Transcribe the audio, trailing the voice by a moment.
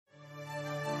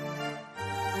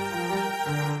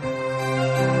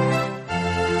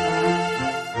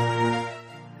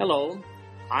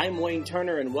I'm Wayne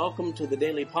Turner, and welcome to the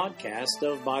daily podcast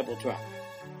of Bible Track.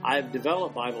 I've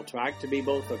developed Bible Track to be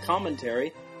both a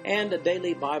commentary and a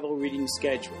daily Bible reading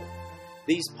schedule.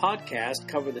 These podcasts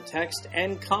cover the text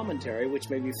and commentary,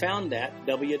 which may be found at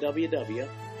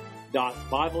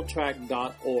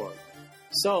www.bibletrack.org.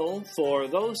 So, for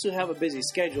those who have a busy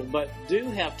schedule but do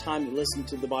have time to listen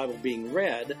to the Bible being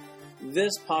read,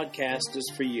 this podcast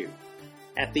is for you.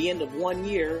 At the end of 1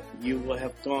 year, you will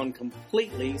have gone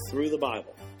completely through the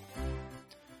Bible.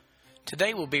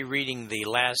 Today we'll be reading the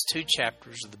last two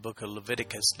chapters of the book of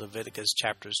Leviticus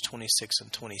chapters 26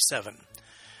 and 27.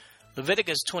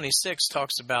 Leviticus 26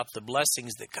 talks about the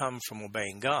blessings that come from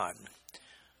obeying God.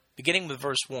 Beginning with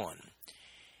verse 1.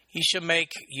 Ye shall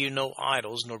make you no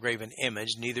idols, nor graven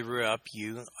image, neither rear up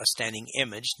you a standing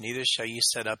image, neither shall ye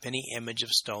set up any image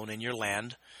of stone in your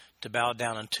land, to bow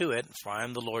down unto it, for I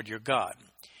am the Lord your God.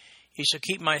 Ye shall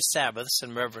keep my Sabbaths,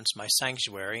 and reverence my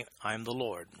sanctuary, I am the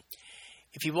Lord.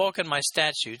 If ye walk in my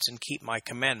statutes, and keep my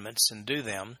commandments, and do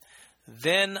them,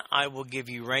 then I will give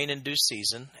you rain in due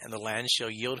season, and the land shall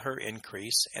yield her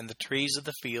increase, and the trees of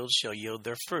the field shall yield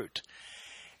their fruit.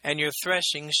 And your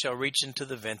threshing shall reach into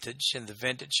the vintage, and the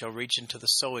vintage shall reach into the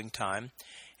sowing time,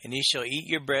 and ye shall eat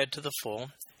your bread to the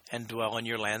full, and dwell in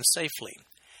your land safely.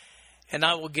 And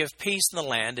I will give peace in the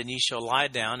land, and ye shall lie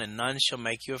down, and none shall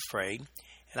make you afraid.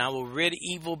 And I will rid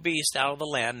evil beasts out of the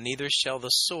land, neither shall the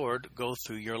sword go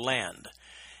through your land.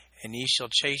 And ye shall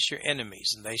chase your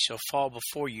enemies, and they shall fall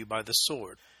before you by the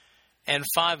sword. And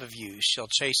 5 of you shall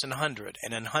chase 100,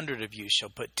 and 100 of you shall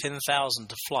put 10,000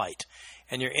 to flight,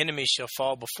 and your enemies shall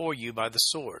fall before you by the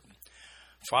sword.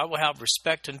 For I will have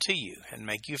respect unto you, and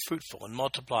make you fruitful, and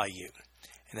multiply you,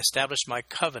 and establish my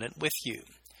covenant with you.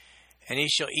 And ye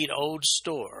shall eat old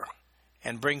store,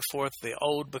 and bring forth the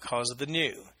old because of the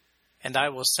new. And I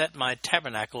will set my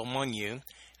tabernacle among you,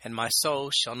 and my soul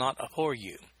shall not abhor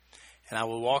you. And I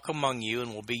will walk among you,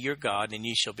 and will be your God, and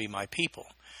ye shall be my people.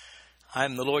 I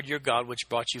am the Lord your God, which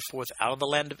brought you forth out of the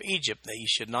land of Egypt, that ye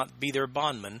should not be their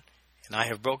bondmen. And I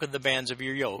have broken the bands of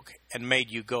your yoke, and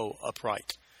made you go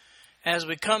upright. As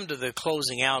we come to the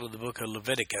closing out of the book of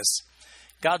Leviticus,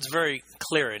 God's very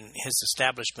clear in his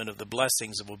establishment of the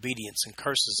blessings of obedience and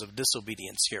curses of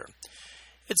disobedience here.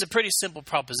 It's a pretty simple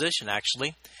proposition,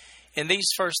 actually. In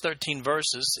these first 13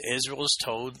 verses, Israel is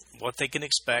told what they can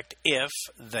expect if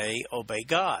they obey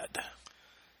God.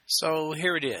 So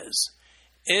here it is.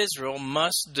 Israel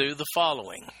must do the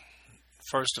following.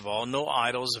 First of all, no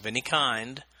idols of any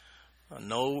kind,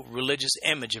 no religious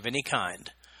image of any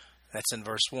kind. That's in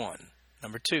verse 1.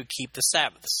 Number 2, keep the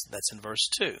Sabbaths. That's in verse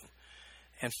 2.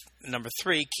 And number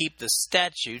 3, keep the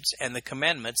statutes and the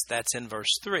commandments. That's in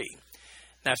verse 3.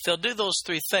 Now, if they'll do those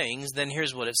 3 things, then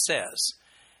here's what it says.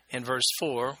 In verse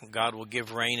 4, God will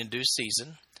give rain in due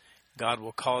season. God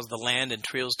will cause the land and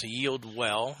trees to yield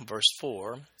well, verse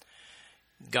 4.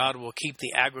 God will keep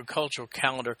the agricultural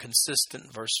calendar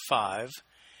consistent, verse 5.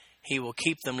 He will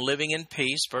keep them living in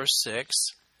peace, verse 6.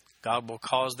 God will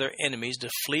cause their enemies to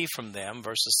flee from them,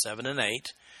 verses 7 and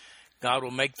 8. God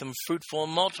will make them fruitful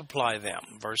and multiply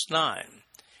them, verse 9.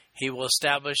 He will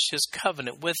establish his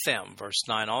covenant with them, verse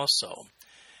 9 also.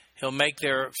 He'll make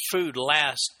their food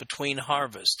last between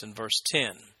harvest, in verse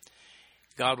 10.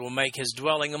 God will make his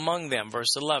dwelling among them,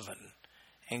 verse 11.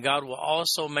 And God will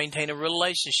also maintain a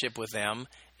relationship with them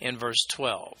in verse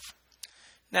 12.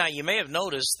 Now, you may have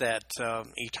noticed that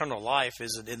eternal life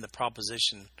isn't in the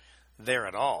proposition there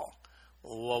at all.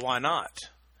 Well, why not?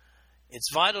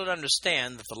 It's vital to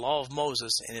understand that the law of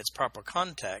Moses, in its proper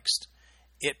context,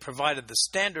 it provided the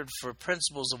standard for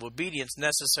principles of obedience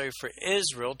necessary for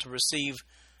Israel to receive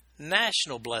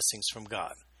national blessings from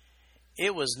God.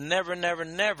 It was never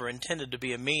intended to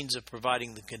be a means of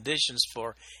providing the conditions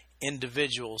for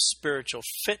individual spiritual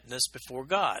fitness before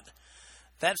God.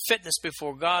 That fitness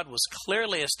before God was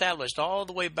clearly established all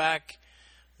the way back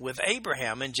with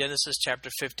Abraham in Genesis chapter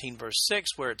 15, verse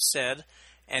 6, where it said,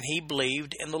 and he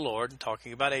believed in the Lord,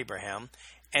 talking about Abraham,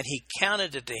 and he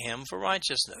counted it to him for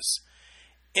righteousness.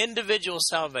 Individual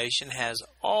salvation has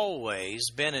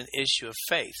always been an issue of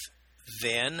faith,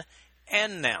 then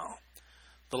and now.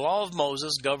 The law of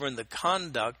Moses governed the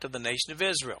conduct of the nation of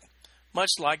Israel,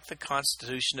 much like the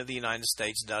Constitution of the United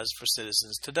States does for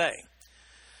citizens today.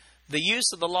 The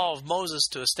use of the law of Moses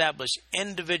to establish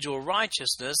individual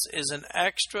righteousness is an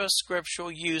extra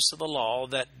scriptural use of the law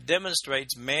that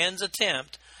demonstrates man's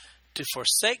attempt to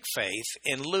forsake faith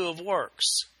in lieu of works.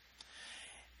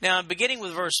 Now, beginning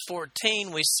with verse 14,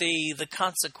 we see the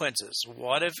consequences.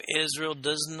 What if Israel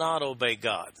does not obey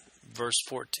God? Verse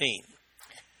 14.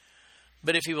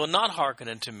 But if he will not hearken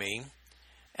unto me,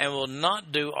 and will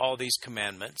not do all these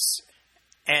commandments,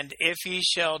 And if ye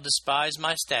shall despise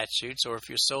my statutes, or if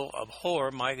your soul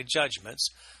abhor my judgments,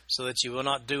 so that you will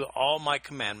not do all my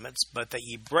commandments, but that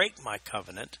ye break my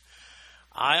covenant,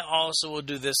 I also will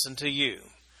do this unto you.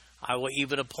 I will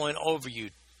even appoint over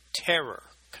you terror,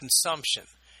 consumption,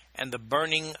 and the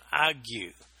burning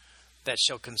ague, that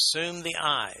shall consume the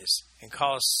eyes, and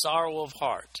cause sorrow of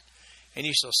heart. And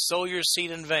ye shall sow your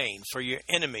seed in vain, for your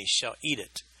enemies shall eat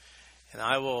it. And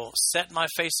I will set my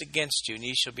face against you, and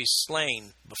ye shall be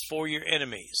slain before your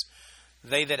enemies.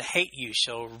 They that hate you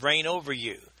shall reign over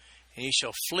you, and ye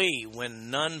shall flee when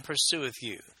none pursueth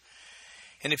you.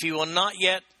 And if you will not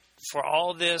yet for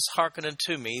all this hearken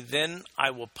unto me, then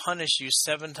I will punish you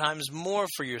 7 times more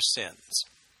for your sins.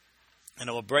 And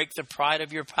I will break the pride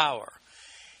of your power,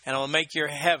 and I will make your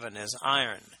heaven as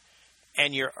iron,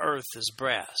 and your earth as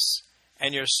brass,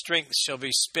 and your strength shall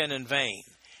be spent in vain.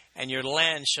 And your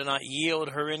land shall not yield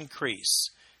her increase,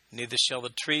 neither shall the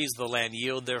trees of the land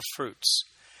yield their fruits.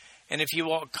 And if you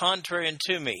walk contrary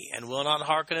unto me, and will not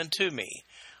hearken unto me,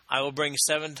 I will bring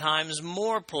 7 times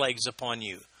more plagues upon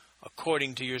you,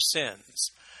 according to your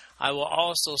sins. I will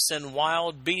also send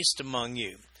wild beasts among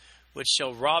you, which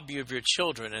shall rob you of your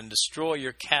children, and destroy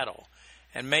your cattle,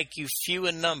 and make you few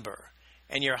in number,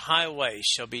 and your highways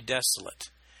shall be desolate.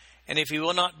 And if you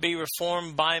will not be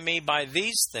reformed by me by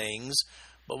these things,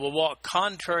 but will walk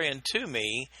contrary unto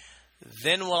me,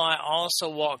 then will I also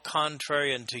walk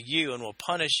contrary unto you, and will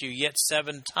punish you yet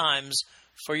 7 times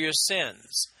for your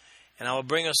sins. And I will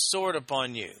bring a sword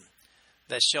upon you,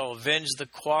 that shall avenge the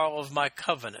quarrel of my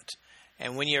covenant.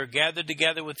 And when ye are gathered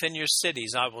together within your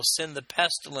cities, I will send the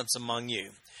pestilence among you,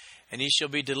 and ye shall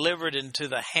be delivered into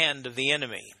the hand of the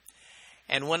enemy.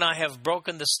 And when I have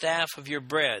broken the staff of your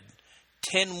bread,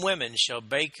 10 women shall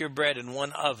bake your bread in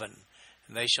one oven,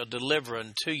 and they shall deliver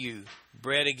unto you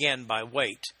bread again by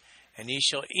weight, and ye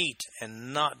shall eat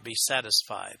and not be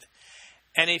satisfied.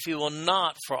 And if you will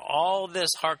not for all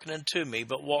this hearken unto me,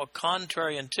 but walk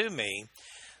contrary unto me,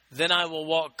 then I will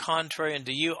walk contrary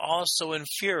unto you also in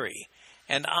fury,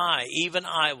 and I, even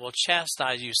I, will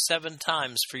chastise you 7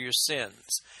 times for your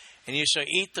sins. And you shall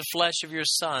eat the flesh of your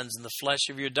sons, and the flesh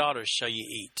of your daughters shall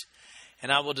ye eat.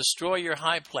 And I will destroy your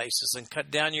high places, and cut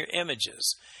down your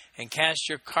images, and cast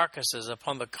your carcasses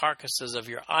upon the carcasses of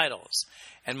your idols,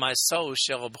 and my soul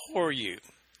shall abhor you.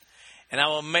 And I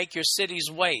will make your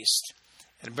cities waste,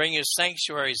 and bring your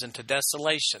sanctuaries into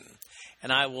desolation,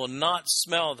 and I will not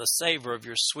smell the savor of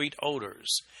your sweet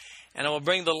odors. And I will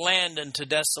bring the land into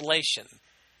desolation,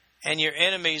 and your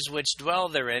enemies which dwell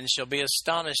therein shall be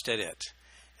astonished at it.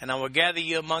 And I will gather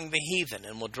you among the heathen,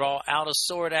 and will draw out a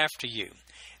sword after you,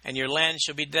 and your land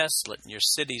shall be desolate, and your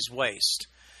cities waste.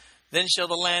 Then shall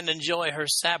the land enjoy her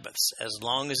Sabbaths, as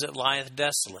long as it lieth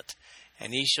desolate,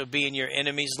 and ye shall be in your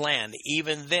enemy's land.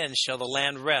 Even then shall the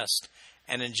land rest,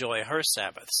 and enjoy her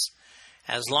Sabbaths.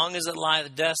 As long as it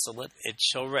lieth desolate, it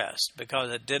shall rest,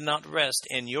 because it did not rest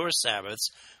in your Sabbaths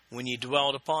when ye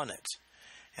dwelled upon it.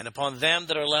 And upon them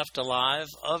that are left alive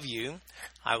of you,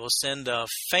 I will send a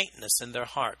faintness in their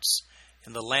hearts,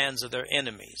 in the lands of their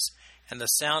enemies, and the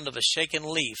sound of a shaken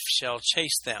leaf shall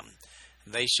chase them.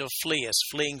 And they shall flee as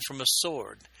fleeing from a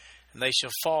sword, and they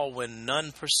shall fall when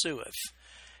none pursueth.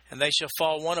 And they shall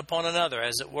fall one upon another,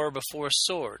 as it were before a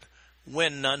sword,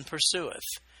 when none pursueth.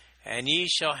 And ye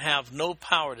shall have no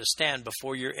power to stand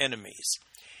before your enemies.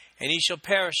 And ye shall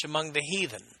perish among the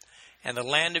heathen, and the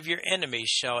land of your enemies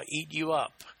shall eat you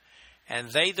up. And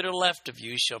they that are left of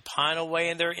you shall pine away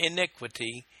in their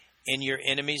iniquity in your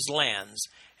enemies' lands,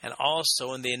 and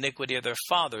also in the iniquity of their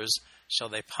fathers shall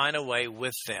they pine away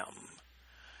with them.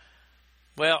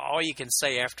 Well, all you can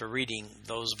say after reading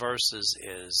those verses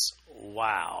is,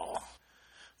 wow.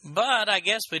 But I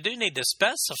guess we do need to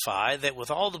specify that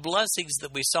with all the blessings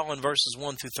that we saw in verses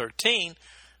 1 through 13,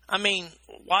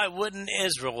 why wouldn't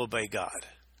Israel obey God?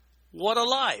 What a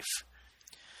life.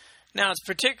 Now, it's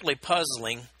particularly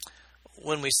puzzling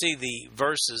when we see the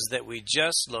verses that we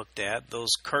just looked at,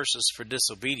 those curses for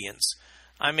disobedience.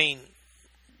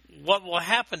 What will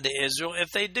happen to Israel if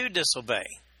they do disobey?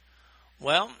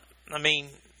 Well,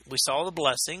 we saw the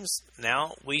blessings.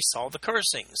 Now we saw the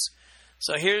cursings.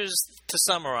 So here's to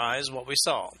summarize what we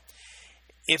saw.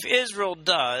 If Israel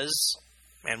does,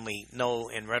 and we know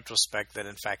in retrospect that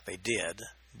in fact they did,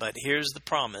 but here's the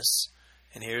promise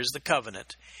and here's the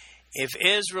covenant. If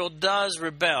Israel does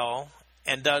rebel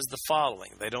and does the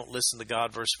following, they don't listen to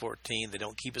God, verse 14, they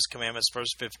don't keep His commandments,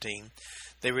 verse 15,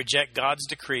 they reject God's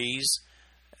decrees,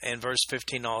 and verse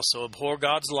 15 also, abhor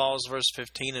God's laws, verse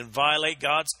 15, and violate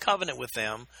God's covenant with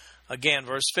them, again,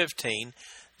 verse 15,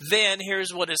 then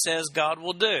here's what it says God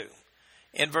will do.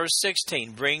 In verse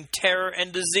 16, bring terror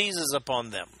and diseases upon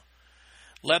them.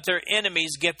 Let their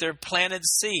enemies get their planted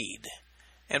seed.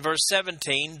 And verse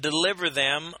 17, deliver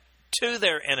them to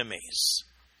their enemies.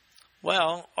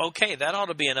 Well, okay, that ought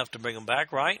to be enough to bring them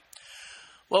back, right?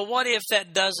 Well, what if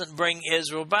that doesn't bring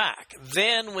Israel back?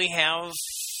 Then we have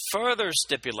further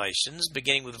stipulations,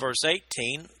 beginning with verse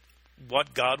 18,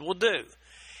 what God will do.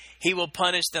 He will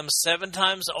punish them 7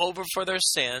 times over for their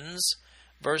sins.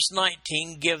 Verse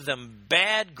 19, give them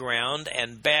bad ground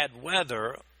and bad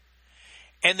weather.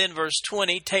 And then verse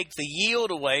 20, take the yield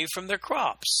away from their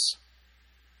crops.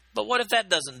 But what if that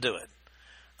doesn't do it?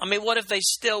 I mean, what if they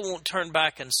still won't turn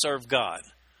back and serve God?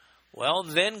 Well,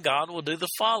 then God will do the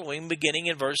following, beginning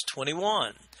in verse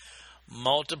 21.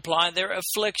 Multiply their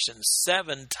afflictions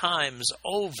 7 times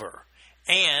over.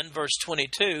 And, verse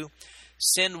 22,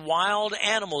 send wild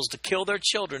animals to kill their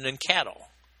children and cattle.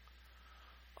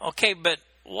 Okay, but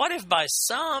what if by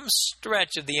some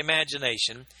stretch of the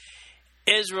imagination,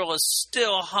 Israel is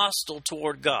still hostile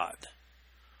toward God?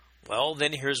 Well,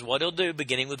 then here's what he'll do,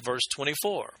 beginning with verse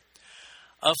 24.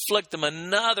 Afflict them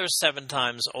another 7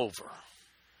 times over.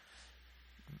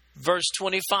 Verse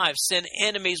 25, send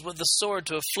enemies with the sword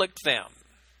to afflict them.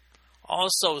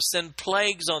 Also, send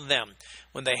plagues on them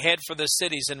when they head for their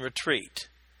cities in retreat,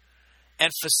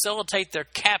 and facilitate their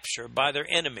capture by their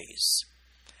enemies.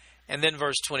 And then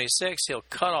verse 26, he'll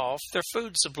cut off their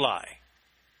food supply.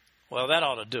 Well, that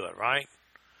ought to do it, right?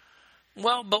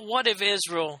 Well, but what if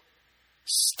Israel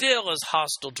still is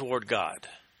hostile toward God?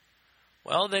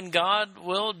 Well, then God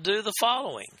will do the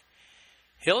following.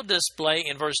 He'll display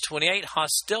in verse 28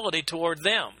 hostility toward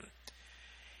them.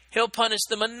 He'll punish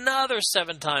them another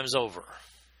 7 times over.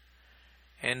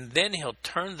 And then he'll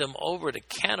turn them over to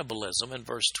cannibalism in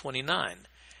verse 29.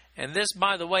 And this,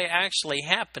 by the way, actually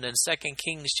happened in 2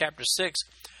 Kings chapter 6,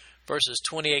 verses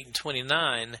 28 and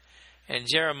 29. And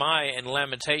Jeremiah in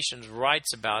Lamentations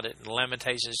writes about it in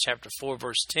Lamentations chapter 4,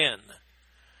 verse 10.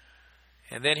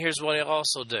 And then here's what he'll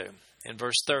also do in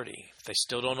verse 30, if they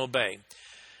still don't obey.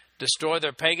 Destroy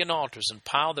their pagan altars and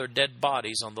pile their dead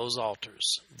bodies on those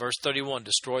altars. Verse 31,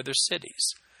 destroy their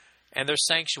cities and their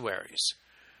sanctuaries,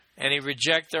 and he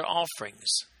reject their offerings.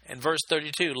 And verse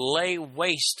 32, lay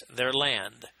waste their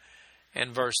land.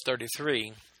 And verse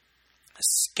 33,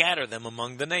 scatter them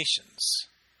among the nations.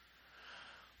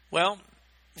 Well,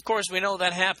 of course, we know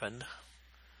that happened.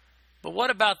 But what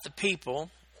about the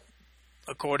people,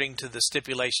 according to the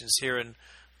stipulations here in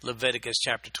Leviticus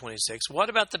chapter 26? What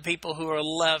about the people who are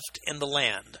left in the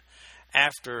land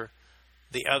after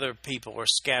the other people are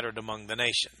scattered among the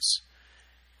nations?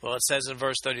 Well, it says in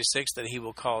verse 36 that he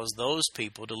will cause those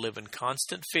people to live in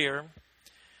constant fear.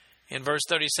 In verse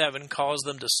 37, cause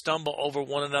them to stumble over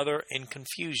one another in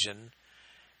confusion.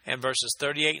 And verses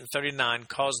 38 and 39,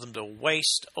 cause them to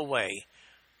waste away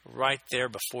right there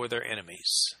before their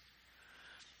enemies.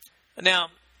 Now,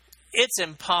 it's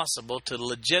impossible to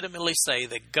legitimately say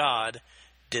that God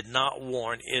did not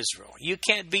warn Israel. You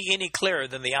can't be any clearer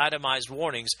than the itemized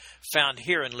warnings found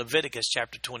here in Leviticus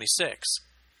chapter 26.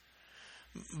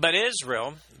 But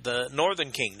Israel, the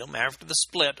northern kingdom, after the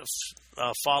split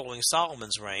following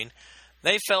Solomon's reign,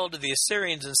 they fell to the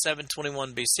Assyrians in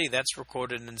 721 BC. That's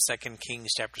recorded in 2 Kings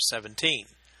chapter 17.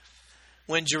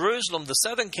 When Jerusalem, the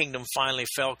southern kingdom, finally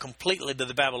fell completely to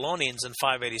the Babylonians in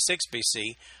 586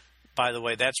 BC, by the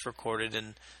way, that's recorded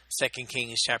in 2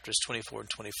 Kings chapters 24 and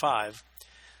 25.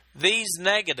 These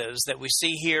negatives that we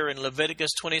see here in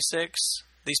Leviticus 26,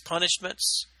 these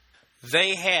punishments,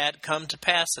 they had come to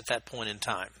pass at that point in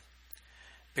time.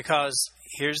 Because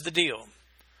here's the deal.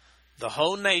 The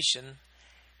whole nation,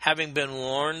 having been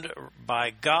warned by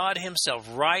God himself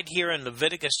right here in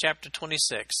Leviticus chapter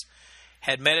 26,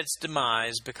 had met its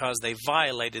demise because they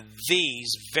violated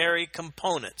these very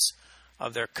components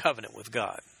of their covenant with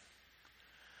God.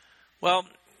 Well,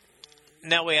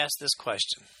 now we ask this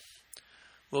question.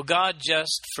 Will God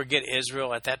just forget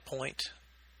Israel at that point?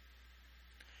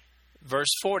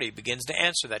 Verse 40 begins to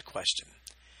answer that question.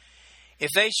 If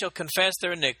they shall confess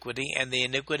their iniquity and the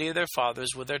iniquity of their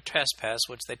fathers with their trespass,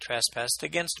 which they trespassed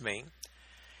against me,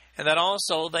 and that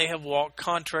also they have walked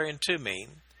contrary unto me,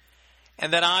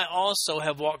 and that I also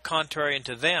have walked contrary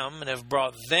unto them, and have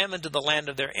brought them into the land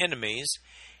of their enemies,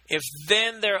 if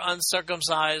then their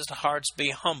uncircumcised hearts be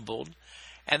humbled,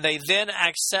 and they then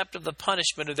accept of the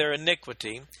punishment of their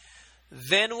iniquity,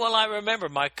 then will I remember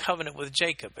my covenant with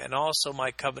Jacob, and also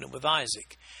my covenant with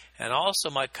Isaac, and also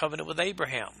my covenant with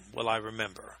Abraham will I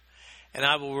remember, and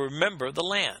I will remember the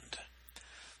land.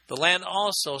 The land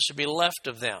also shall be left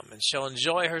of them, and shall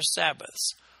enjoy her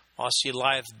Sabbaths, while she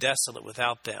lieth desolate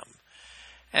without them.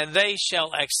 And they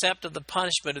shall accept of the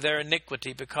punishment of their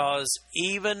iniquity, because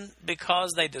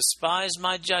they despised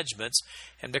my judgments,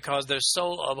 and because their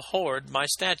soul abhorred my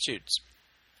statutes.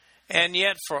 And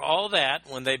yet for all that,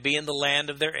 when they be in the land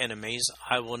of their enemies,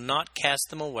 I will not cast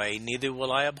them away, neither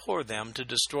will I abhor them, to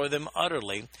destroy them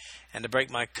utterly, and to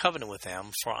break my covenant with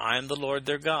them, for I am the Lord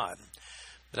their God.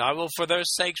 But I will for their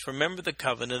sakes remember the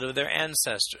covenant of their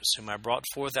ancestors, whom I brought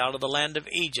forth out of the land of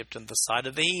Egypt in the sight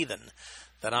of the heathen,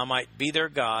 that I might be their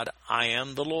God. I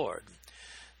am the Lord.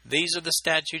 These are the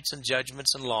statutes and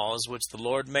judgments and laws which the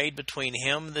Lord made between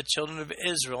him and the children of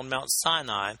Israel on Mount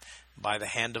Sinai by the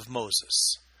hand of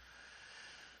Moses.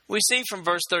 We see from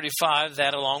verse 35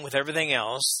 that, along with everything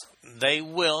else, they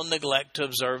will neglect to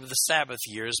observe the Sabbath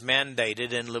years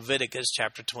mandated in Leviticus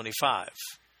chapter 25.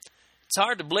 It's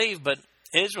hard to believe, but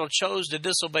Israel chose to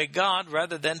disobey God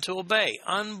rather than to obey.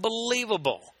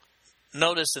 Unbelievable.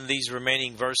 Notice in these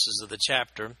remaining verses of the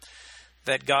chapter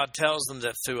that God tells them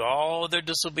that through all their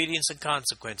disobedience and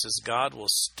consequences, God will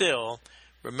still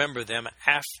remember them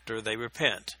after they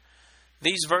repent.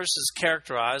 These verses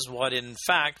characterize what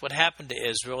happened to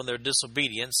Israel in their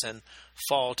disobedience and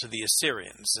fall to the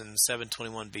Assyrians in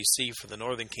 721 BC for the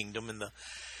northern kingdom, and the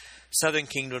southern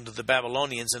kingdom to the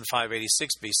Babylonians in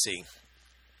 586 BC.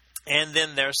 And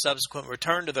then their subsequent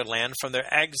return to their land from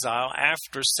their exile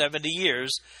after 70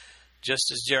 years,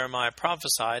 just as Jeremiah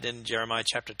prophesied in Jeremiah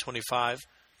chapter 25,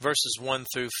 verses 1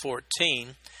 through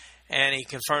 14, and he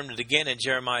confirmed it again in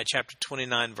Jeremiah chapter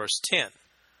 29, verse 10.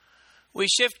 We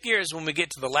shift gears when we get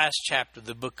to the last chapter of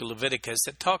the book of Leviticus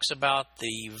that talks about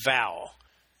the vow.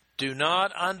 Do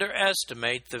not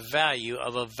underestimate the value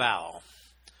of a vow.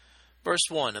 Verse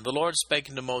 1, And the Lord spake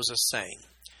unto Moses, saying,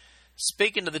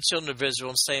 Speak unto the children of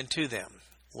Israel, and say unto them,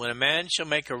 When a man shall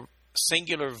make a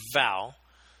singular vow,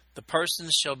 the person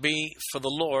shall be for the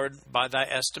Lord by thy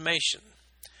estimation.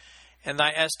 And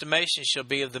thy estimation shall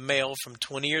be of the male from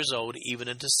 20 years old even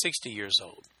unto 60 years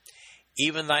old.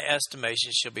 Even thy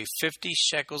estimation shall be 50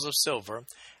 shekels of silver,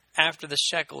 after the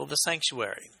shekel of the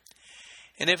sanctuary.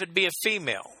 And if it be a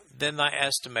female, then thy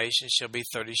estimation shall be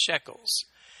 30 shekels.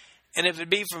 And if it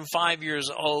be from 5 years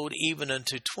old even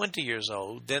unto 20 years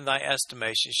old, then thy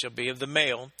estimation shall be of the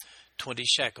male 20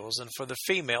 shekels, and for the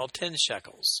female 10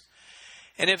 shekels.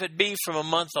 And if it be from a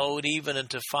month old even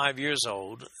unto 5 years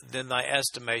old, then thy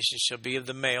estimation shall be of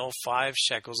the male 5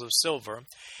 shekels of silver,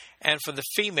 and for the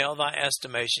female thy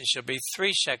estimation shall be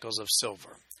 3 shekels of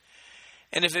silver.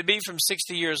 And if it be from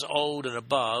 60 years old and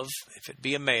above, if it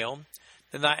be a male,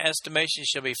 then thy estimation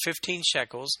shall be 15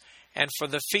 shekels, and for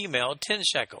the female 10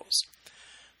 shekels.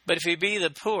 But if he be the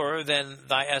poorer than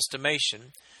thy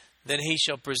estimation, then he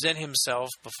shall present himself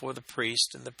before the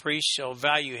priest, and the priest shall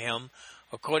value him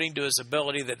according to his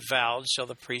ability that vowed shall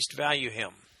the priest value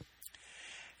him.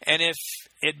 And if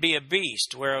it be a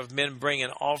beast whereof men bring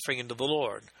an offering unto the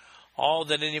Lord, all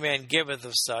that any man giveth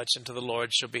of such unto the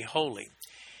Lord shall be holy.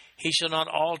 He shall not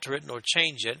alter it nor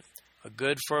change it, a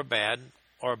good for a bad,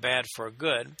 or a bad for a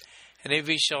good. And if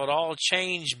he shall at all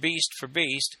change beast for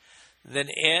beast, then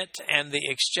it and the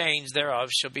exchange thereof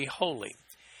shall be holy.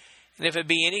 And if it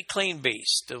be any clean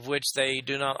beast, of which they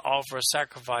do not offer a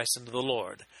sacrifice unto the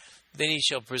Lord, then he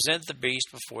shall present the beast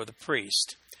before the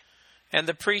priest. And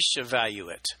the priest shall value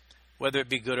it, whether it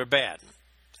be good or bad,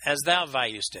 as thou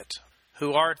valuest it.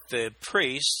 Who art the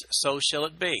priest, so shall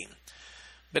it be.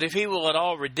 But if he will at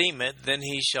all redeem it, then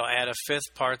he shall add a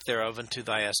 5th part thereof unto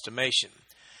thy estimation.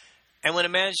 And when a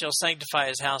man shall sanctify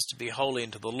his house to be holy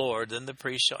unto the Lord, then the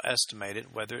priest shall estimate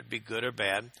it, whether it be good or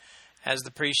bad. As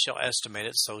the priest shall estimate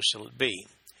it, so shall it be.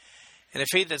 And if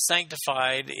he that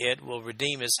sanctified it will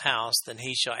redeem his house, then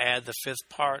he shall add the 5th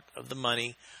part of the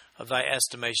money of thy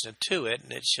estimation unto it,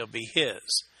 and it shall be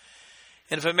his.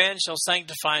 And if a man shall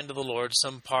sanctify unto the Lord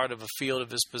some part of a field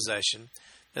of his possession,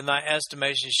 then thy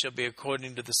estimation shall be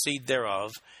according to the seed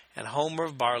thereof, and homer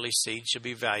of barley seed shall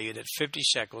be valued at 50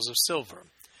 shekels of silver.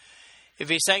 If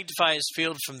he sanctify his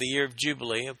field from the year of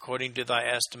Jubilee, according to thy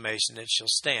estimation it shall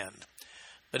stand.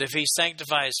 But if he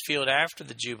sanctify his field after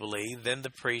the Jubilee, then the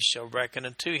priest shall reckon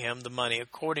unto him the money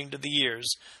according to the years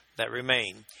that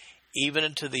remain, even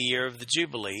unto the year of the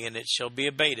Jubilee, and it shall be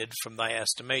abated from thy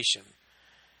estimation.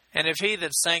 And if he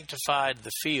that sanctified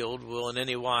the field will in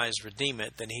any wise redeem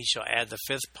it, then he shall add the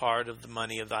 5th part of the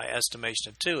money of thy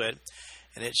estimation unto it,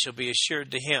 and it shall be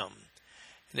assured to him.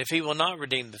 And if he will not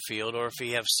redeem the field, or if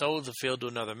he have sold the field to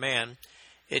another man,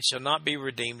 it shall not be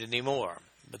redeemed any more.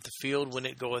 But the field, when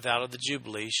it goeth out of the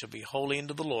Jubilee, shall be holy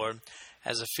unto the Lord,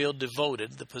 as a field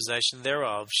devoted, the possession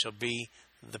thereof shall be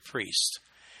the priest.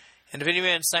 And if any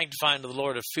man sanctify unto the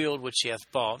Lord a field which he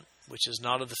hath bought, which is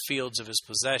not of the fields of his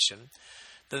possession,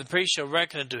 Then the priest shall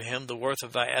reckon unto him the worth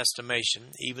of thy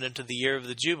estimation, even unto the year of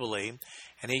the Jubilee,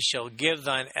 and he shall give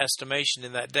thine estimation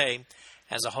in that day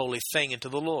as a holy thing unto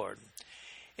the Lord.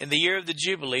 In the year of the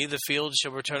Jubilee the field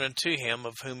shall return unto him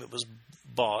of whom it was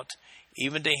bought,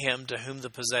 even to him to whom the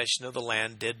possession of the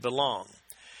land did belong.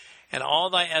 And all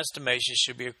thy estimation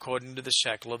shall be according to the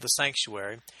shekel of the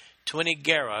sanctuary. 20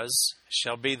 gerahs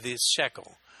shall be the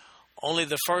shekel. Only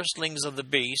the firstlings of the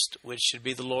beast, which should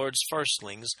be the Lord's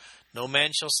firstlings, no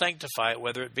man shall sanctify it,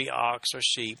 whether it be ox or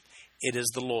sheep, it is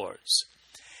the Lord's.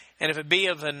 And if it be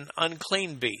of an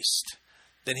unclean beast,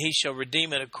 then he shall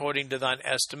redeem it according to thine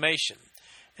estimation,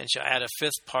 and shall add a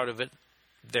fifth part of it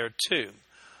thereto.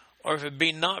 Or if it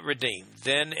be not redeemed,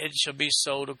 then it shall be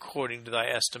sold according to thy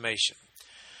estimation.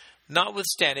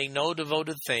 Notwithstanding, no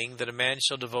devoted thing that a man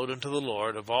shall devote unto the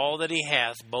Lord, of all that he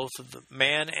hath, both of the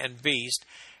man and beast,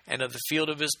 and of the field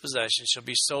of his possession, shall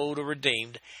be sold or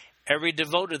redeemed. Every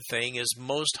devoted thing is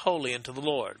most holy unto the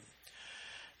Lord.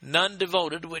 None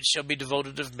devoted which shall be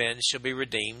devoted of men shall be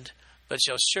redeemed, but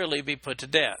shall surely be put to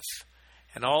death.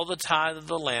 And all the tithe of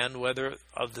the land, whether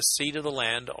of the seed of the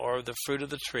land or of the fruit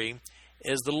of the tree,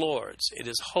 is the Lord's. It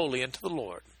is holy unto the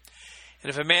Lord. And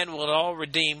if a man will at all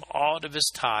redeem aught of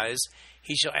his tithes,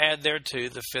 he shall add thereto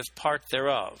the fifth part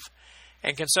thereof.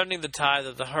 And concerning the tithe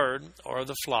of the herd, or of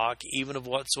the flock, even of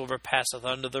whatsoever passeth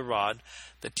under the rod,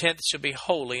 the tenth shall be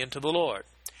holy unto the Lord.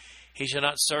 He shall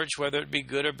not search whether it be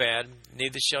good or bad,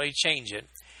 neither shall he change it.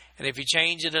 And if he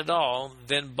change it at all,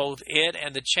 then both it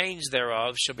and the change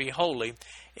thereof shall be holy,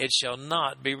 it shall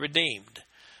not be redeemed.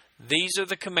 These are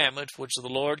the commandments which the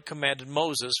Lord commanded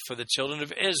Moses for the children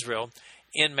of Israel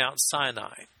in Mount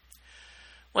Sinai.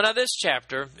 Well, now this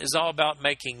chapter is all about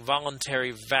making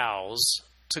voluntary vows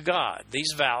to God.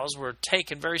 These vows were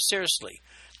taken very seriously.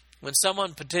 When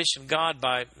someone petitioned God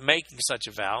by making such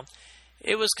a vow,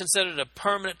 it was considered a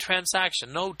permanent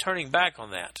transaction, no turning back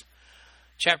on that.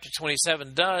 Chapter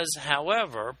 27 does,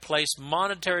 however, place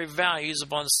monetary values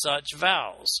upon such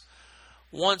vows.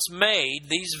 Once made,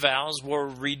 these vows were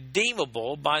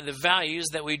redeemable by the values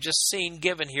that we've just seen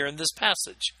given here in this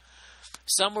passage.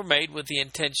 Some were made with the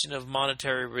intention of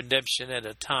monetary redemption at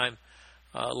a time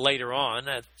later on.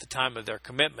 At the time of their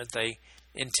commitment, they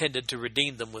intended to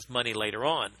redeem them with money later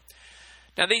on.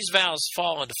 Now, these vows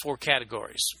fall into four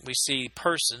categories. We see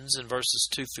persons in verses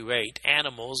 2 through 8,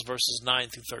 animals, verses 9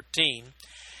 through 13,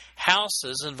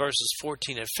 houses in verses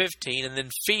 14 and 15, and then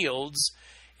fields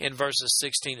in verses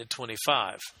 16 to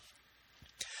 25.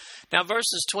 Now,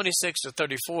 verses 26 to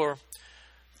 34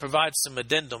 provide some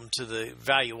addendum to the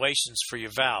valuations for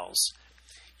your vows.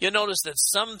 You'll notice that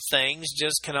some things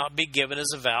just cannot be given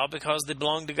as a vow because they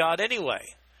belong to God anyway.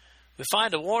 We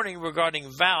find a warning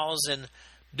regarding vows in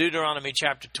Deuteronomy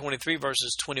chapter 23,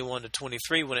 verses 21 to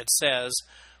 23, when it says,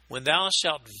 When thou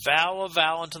shalt vow a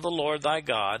vow unto the Lord thy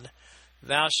God,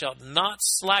 thou shalt not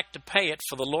slack to pay it,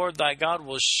 for the Lord thy God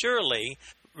will surely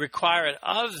require it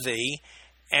of thee,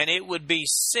 and it would be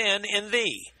sin in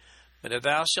thee. But if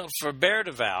thou shalt forbear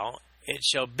to vow, it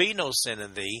shall be no sin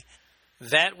in thee.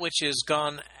 That which is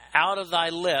gone out of thy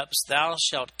lips thou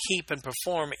shalt keep and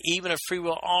perform, even a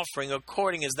freewill offering,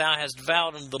 according as thou hast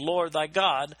vowed unto the Lord thy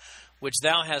God, which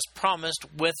thou hast promised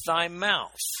with thy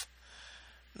mouth.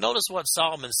 Notice what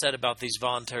Solomon said about these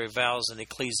voluntary vows in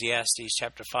Ecclesiastes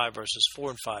chapter 5, verses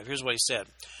 4 and 5. Here's what he said.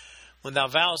 When thou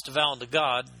vowest a vow unto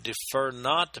God, defer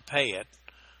not to pay it,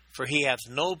 for he hath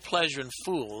no pleasure in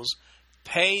fools.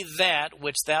 Pay that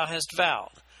which thou hast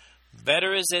vowed.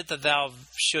 Better is it that thou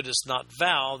shouldest not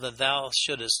vow than thou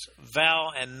shouldest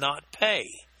vow and not pay.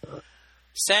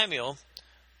 Samuel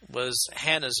was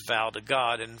Hannah's vow to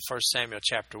God in 1 Samuel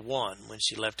chapter 1 when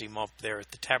she left him up there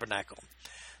at the tabernacle.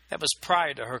 That was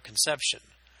prior to her conception.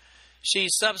 She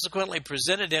subsequently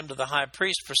presented him to the high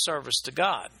priest for service to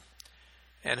God.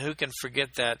 And who can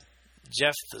forget that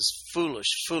Jephthah's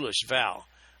foolish vow,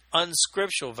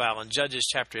 unscriptural vow in Judges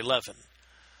chapter 11.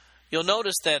 You'll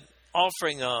notice that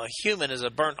offering a human as a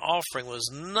burnt offering was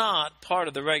not part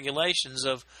of the regulations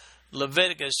of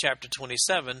Leviticus chapter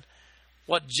 27.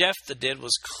 What Jephthah did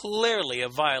was clearly a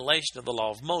violation of the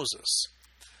law of Moses.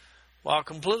 While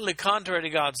completely contrary to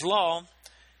God's law,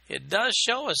 it does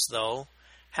show us, though,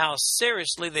 how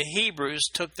seriously the Hebrews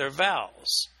took their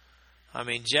vows. I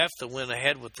mean, Jephthah went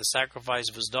ahead with the sacrifice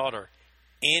of his daughter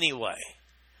anyway.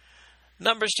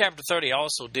 Numbers chapter 30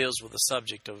 also deals with the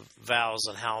subject of vows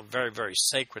and how very, very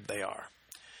sacred they are.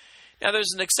 Now,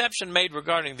 there's an exception made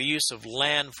regarding the use of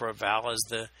land for a vow as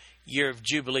the year of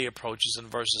Jubilee approaches in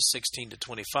verses 16 to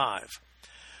 25.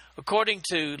 According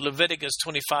to Leviticus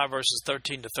 25, verses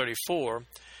 13 to 34,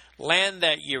 land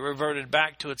that year reverted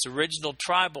back to its original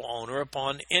tribal owner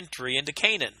upon entry into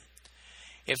Canaan.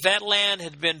 If that land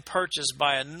had been purchased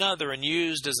by another and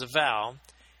used as a vow,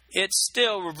 it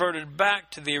still reverted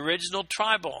back to the original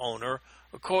tribal owner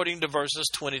according to verses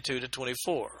 22 to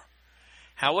 24.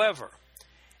 However,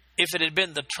 if it had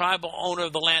been the tribal owner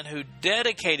of the land who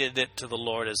dedicated it to the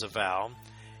Lord as a vow,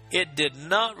 it did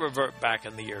not revert back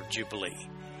in the year of Jubilee.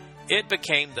 It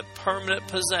became the permanent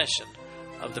possession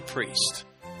of the priest.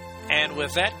 And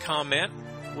with that comment,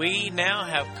 we now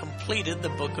have completed the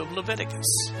book of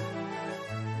Leviticus.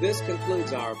 This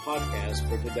concludes our podcast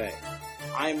for today.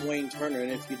 I'm Wayne Turner,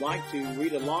 and if you'd like to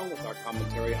read along with our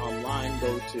commentary online,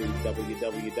 go to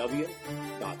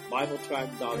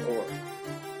www.bibletrack.org.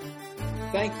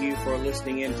 Thank you for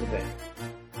listening in today.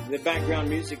 The background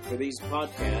music for these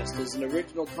podcasts is an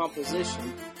original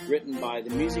composition written by the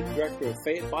music director of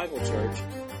Fayette Bible Church,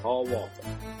 Paul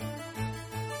Walton.